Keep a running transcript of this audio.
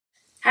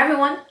Hi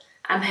everyone,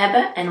 I'm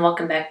Heba and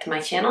welcome back to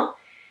my channel.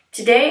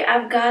 Today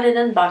I've got an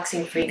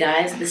unboxing for you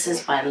guys. This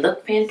is by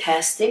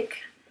Lookfantastic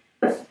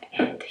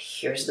and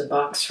here's the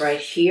box right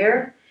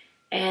here.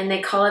 And they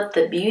call it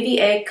the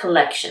Beauty Egg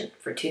Collection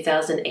for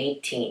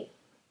 2018.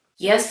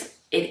 Yes,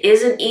 it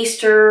is an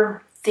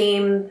Easter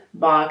themed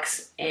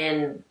box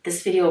and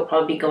this video will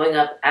probably be going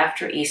up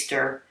after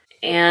Easter.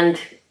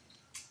 And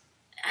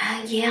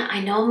yeah,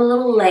 I know I'm a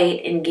little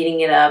late in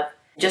getting it up.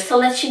 Just to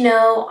let you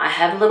know, I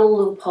have a little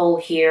loophole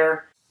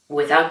here.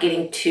 Without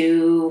getting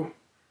too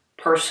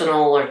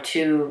personal or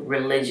too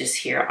religious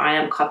here, I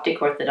am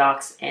Coptic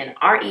Orthodox and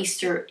our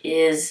Easter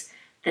is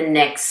the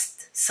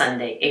next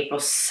Sunday, April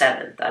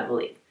 7th, I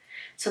believe.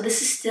 So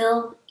this is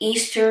still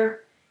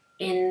Easter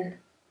in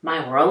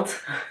my world.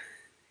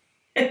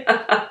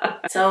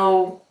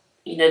 So,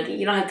 you know,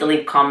 you don't have to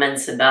leave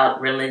comments about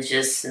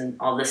religious and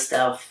all this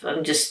stuff.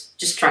 I'm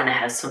just trying to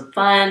have some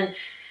fun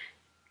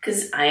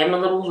because I am a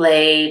little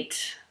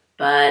late.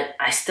 But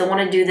I still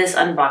want to do this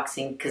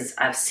unboxing because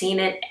I've seen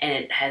it and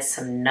it has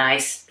some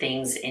nice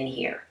things in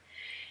here.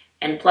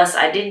 And plus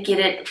I did get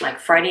it like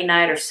Friday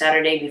night or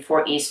Saturday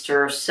before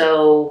Easter,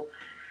 so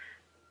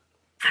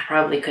I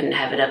probably couldn't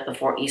have it up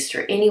before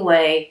Easter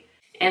anyway.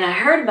 And I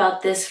heard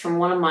about this from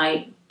one of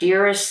my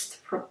dearest,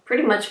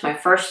 pretty much my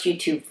first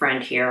YouTube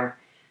friend here,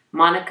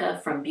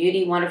 Monica from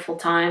Beauty Wonderful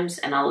Times,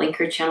 and I'll link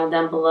her channel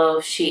down below.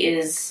 She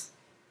is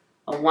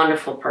a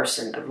wonderful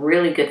person, a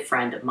really good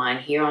friend of mine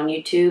here on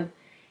YouTube.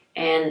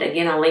 And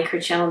again, I'll link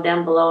her channel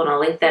down below and I'll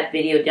link that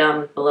video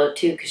down below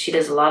too because she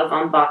does a lot of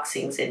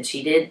unboxings and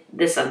she did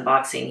this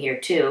unboxing here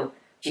too.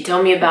 She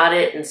told me about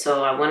it and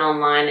so I went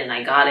online and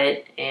I got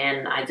it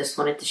and I just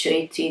wanted to show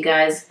it to you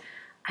guys.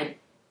 I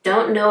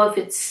don't know if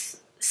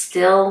it's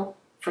still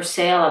for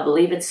sale. I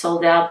believe it's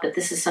sold out, but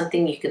this is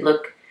something you could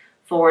look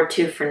forward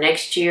to for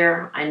next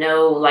year. I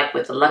know like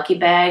with the Lucky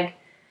Bag,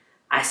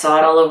 I saw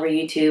it all over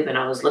YouTube and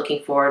I was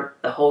looking for it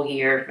the whole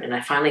year and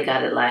I finally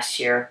got it last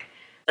year.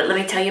 But let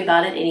me tell you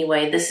about it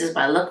anyway. This is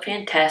by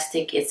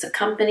Lookfantastic. It's a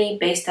company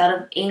based out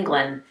of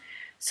England.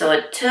 So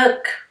it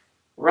took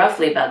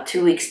roughly about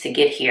 2 weeks to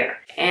get here.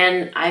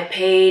 And I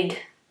paid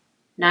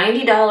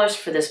 $90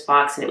 for this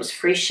box and it was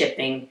free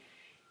shipping.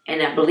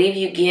 And I believe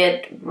you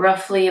get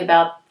roughly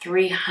about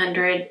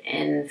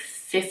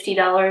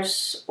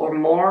 $350 or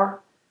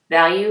more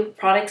value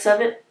products of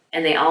it.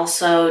 And they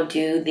also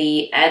do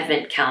the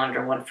Advent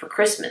calendar one for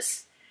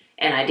Christmas.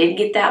 And I did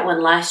get that one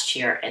last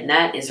year, and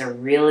that is a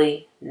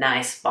really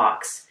nice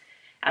box.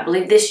 I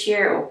believe this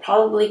year it will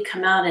probably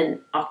come out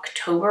in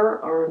October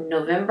or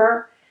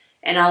November,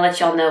 and I'll let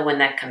y'all know when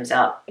that comes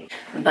out.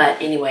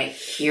 But anyway,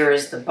 here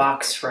is the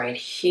box right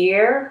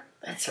here.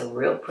 That's a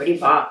real pretty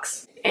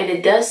box. And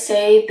it does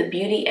say the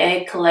Beauty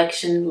Egg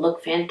Collection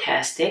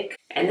Lookfantastic.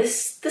 And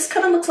this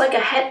kind of looks like a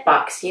hat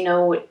box, you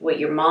know, what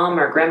your mom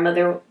or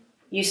grandmother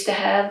used to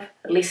have.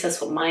 At least that's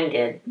what mine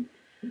did.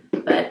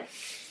 But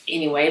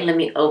anyway, let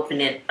me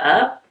open it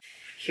up.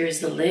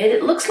 Here's the lid.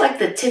 It looks like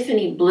the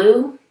Tiffany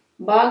blue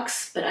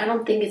box, but I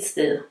don't think it's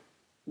the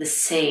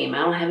same. I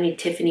don't have any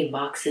Tiffany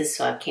boxes,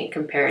 so I can't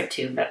compare it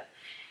to, but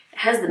it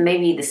has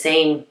maybe the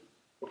same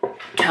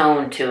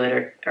tone to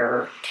it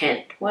or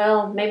tint.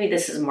 Well, maybe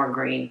this is more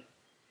green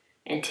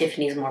and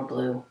Tiffany's more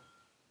blue.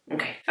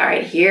 Okay. All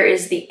right, here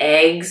is the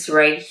eggs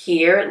right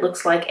here. It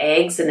looks like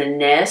eggs in a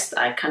nest.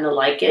 I kind of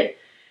like it.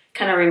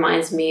 Kind of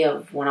reminds me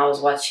of when I was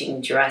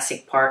watching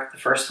Jurassic Park, the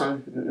first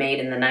one made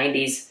in the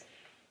 90s.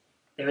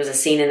 There was a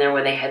scene in there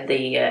where they had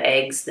the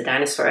eggs, the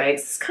dinosaur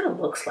eggs. This kind of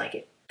looks like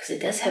it because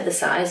it does have the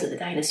size of the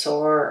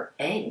dinosaur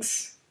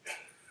eggs.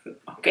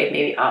 Okay,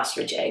 maybe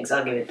ostrich eggs,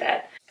 I'll give it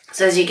that.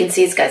 So as you can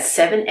see, it's got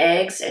 7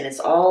 eggs and it's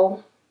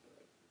all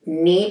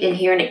neat in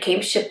here and it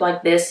came shipped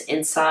like this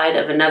inside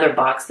of another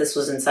box. This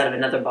was inside of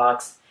another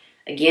box.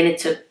 Again, it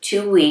took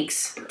 2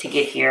 weeks to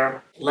get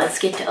here. Let's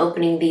get to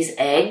opening these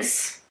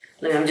eggs.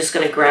 I'm just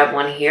going to grab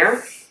one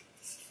here.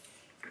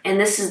 And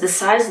this is the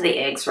size of the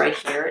eggs right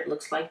here. It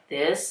looks like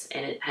this.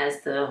 And it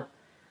has the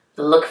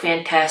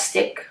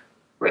Lookfantastic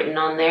written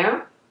on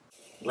there.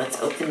 Let's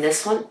open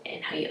this one.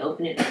 And how you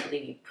open it, I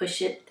believe you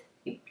push it.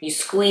 You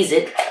squeeze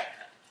it.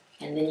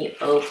 And then you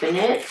open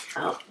it.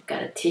 Oh,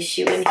 got a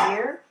tissue in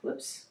here.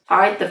 Whoops. All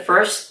right, the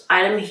first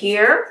item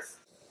here.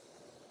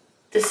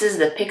 This is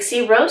the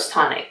Pixie Rose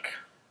Tonic.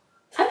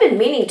 I've been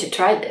meaning to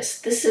try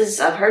this.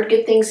 I've heard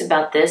good things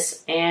about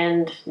this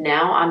and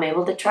now I'm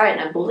able to try it.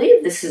 And I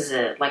believe this is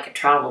like a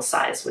travel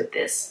size with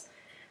this.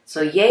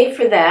 So yay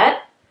for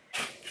that.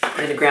 I'm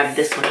gonna grab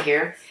this one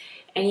here.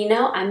 And you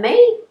know, I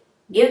may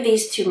give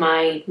these to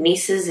my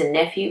nieces and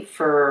nephew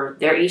for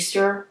their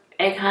Easter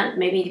egg hunt,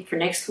 maybe for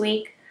next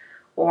week.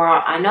 Or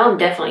I know I'm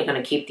definitely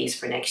gonna keep these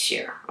for next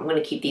year. I'm gonna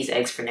keep these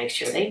eggs for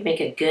next year. They'd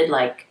make a good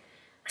like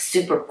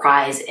super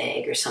prize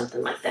egg or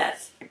something like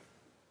that.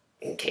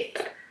 Okay.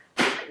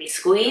 Let me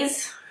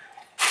squeeze.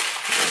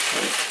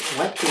 Okay,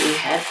 what do we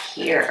have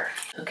here?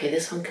 Okay,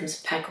 this one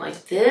comes packed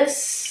like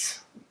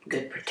this.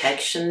 Good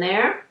protection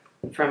there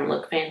from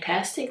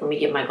Lookfantastic. Let me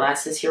get my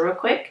glasses here real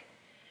quick.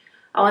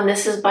 Oh, and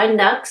this is by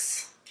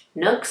Nooks.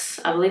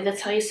 Nooks, I believe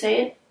that's how you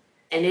say it.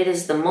 And it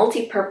is the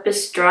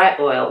multi-purpose dry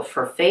oil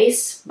for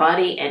face,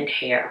 body, and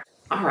hair.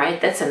 All right,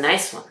 that's a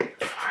nice one. All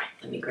right,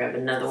 let me grab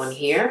another one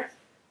here.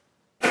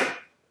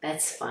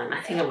 That's fun.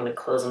 I think I'm gonna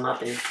close them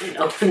up and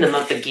open them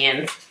up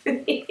again.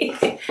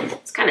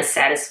 It's kind of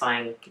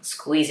satisfying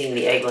squeezing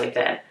the egg like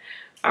that.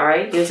 All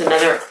right, here's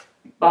another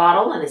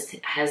bottle, and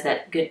it has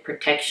that good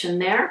protection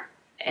there.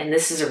 And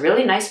this is a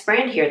really nice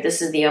brand here.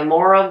 This is the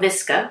Amora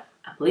Visca.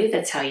 I believe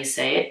that's how you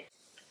say it.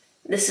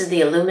 This is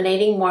the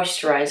Illuminating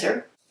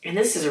Moisturizer. And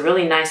this is a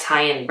really nice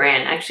high-end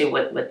brand. Actually,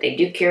 what they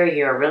do carry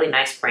here are really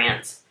nice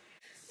brands.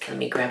 Let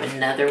me grab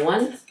another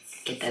one.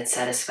 Get that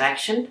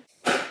satisfaction.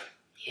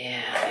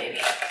 Yeah,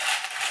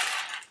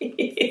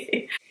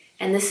 baby.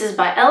 And this is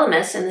by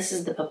Elemis, and this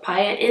is the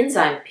Papaya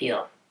Enzyme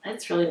Peel.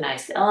 That's really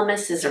nice.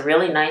 Elemis is a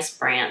really nice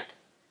brand.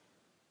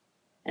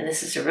 And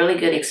this is a really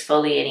good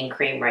exfoliating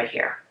cream right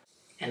here.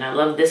 And I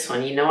love this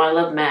one. You know I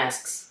love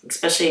masks,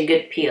 especially a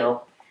good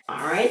peel.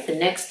 All right, the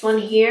next one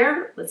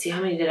here. Let's see,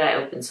 how many did I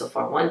open so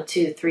far? 1,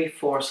 2, 3,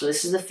 4. So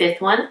this is the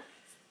 5th one.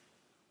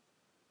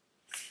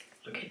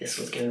 Okay, this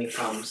one's giving me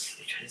problems.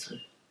 Let me try this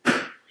one.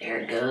 There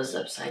it goes,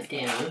 upside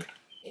down.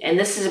 And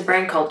this is a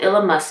brand called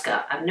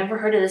Ilamusca. I've never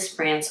heard of this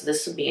brand, so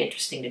this will be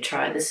interesting to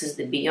try. This is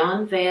the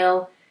Beyond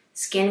Veil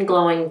Skin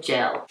Glowing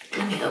Gel.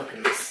 Let me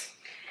open this.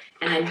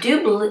 And I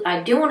do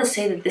want to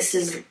say that this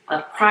is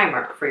a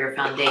primer for your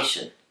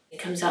foundation. It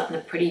comes out in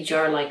a pretty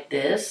jar like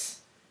this.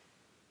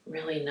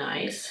 Really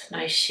nice.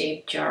 Nice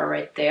shaped jar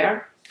right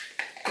there.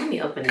 Let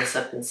me open this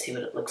up and see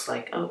what it looks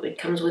like. Oh, it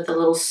comes with a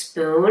little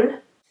spoon.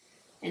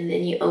 And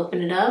then you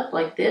open it up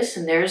like this,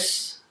 and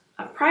there's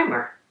a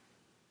primer.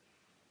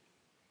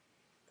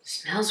 It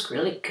smells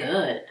really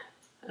good.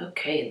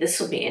 Okay, this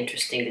will be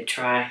interesting to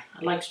try.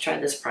 I'd like to try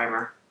this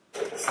primer.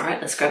 All right,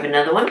 let's grab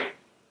another one.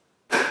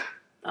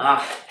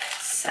 Oh,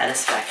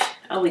 satisfaction.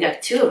 Oh, we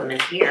got 2 of them in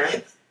here.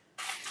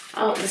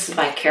 Oh, this is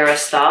by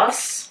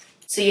Kerastase.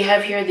 So you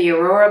have here the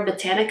Aurora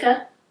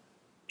Botanica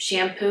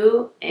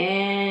shampoo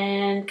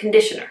and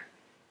conditioner.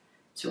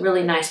 It's a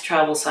really nice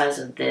travel size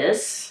of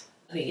this.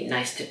 Really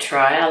nice to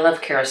try. I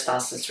love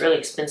Kerastase. It's really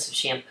expensive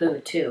shampoo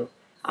too.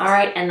 All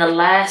right, and the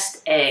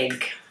last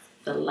egg.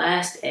 The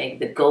last egg,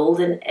 the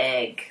golden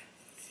egg.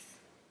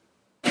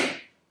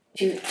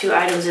 Two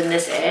items in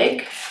this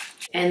egg.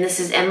 And this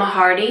is Emma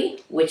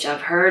Hardy, which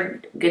I've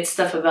heard good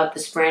stuff about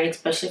this brand,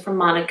 especially from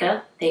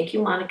Monica. Thank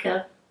you,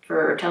 Monica,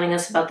 for telling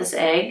us about this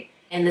egg.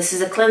 And this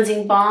is a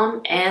cleansing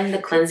balm and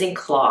the cleansing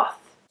cloth.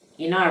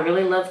 You know, I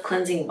really love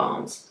cleansing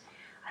balms.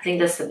 I think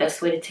that's the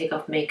best way to take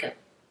off makeup.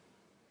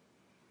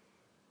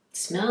 It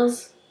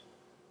smells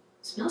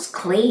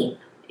clean.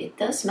 It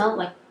does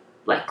smell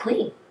like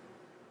clean.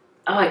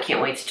 Oh, I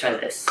can't wait to try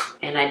this.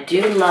 And I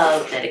do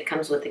love that it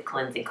comes with a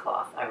cleansing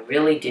cloth. I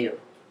really do.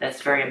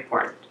 That's very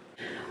important.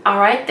 All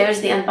right,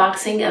 there's the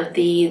unboxing of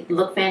the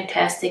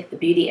Lookfantastic The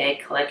Beauty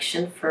Egg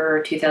Collection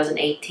for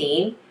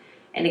 2018.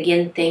 And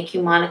again, thank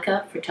you,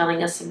 Monica, for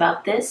telling us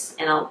about this.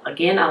 And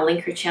I'll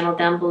link her channel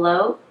down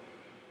below.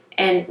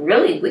 And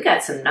really, we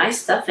got some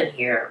nice stuff in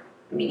here.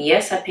 I mean,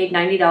 yes, I paid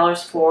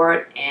 $90 for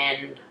it,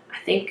 and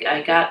I think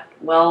I got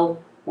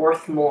well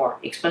worth more,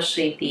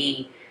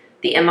 especially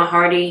the Emma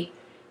Hardy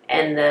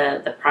and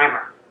the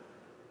primer.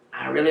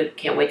 I really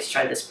can't wait to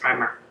try this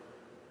primer.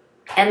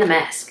 And the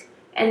mask,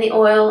 and the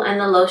oil, and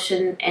the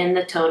lotion, and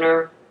the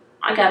toner.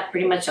 I got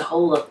pretty much a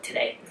whole look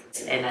today.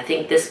 And I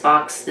think this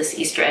box, this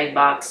Easter egg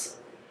box,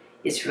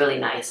 is really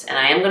nice. And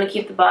I am going to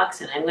keep the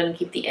box, and I'm going to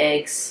keep the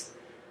eggs.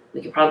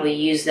 We could probably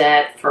use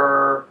that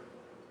for,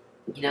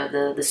 you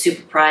know, the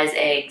super prize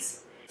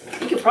eggs.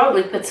 You could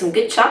probably put some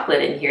good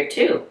chocolate in here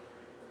too.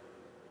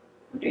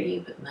 Wonder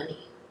you put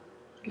money.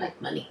 I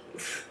like money.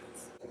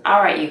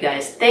 Alright, you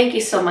guys, thank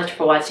you so much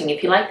for watching.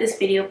 If you like this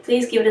video,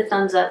 please give it a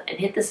thumbs up and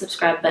hit the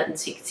subscribe button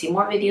so you can see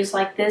more videos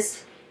like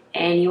this.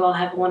 And you all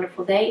have a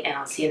wonderful day, and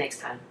I'll see you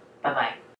next time. Bye-bye.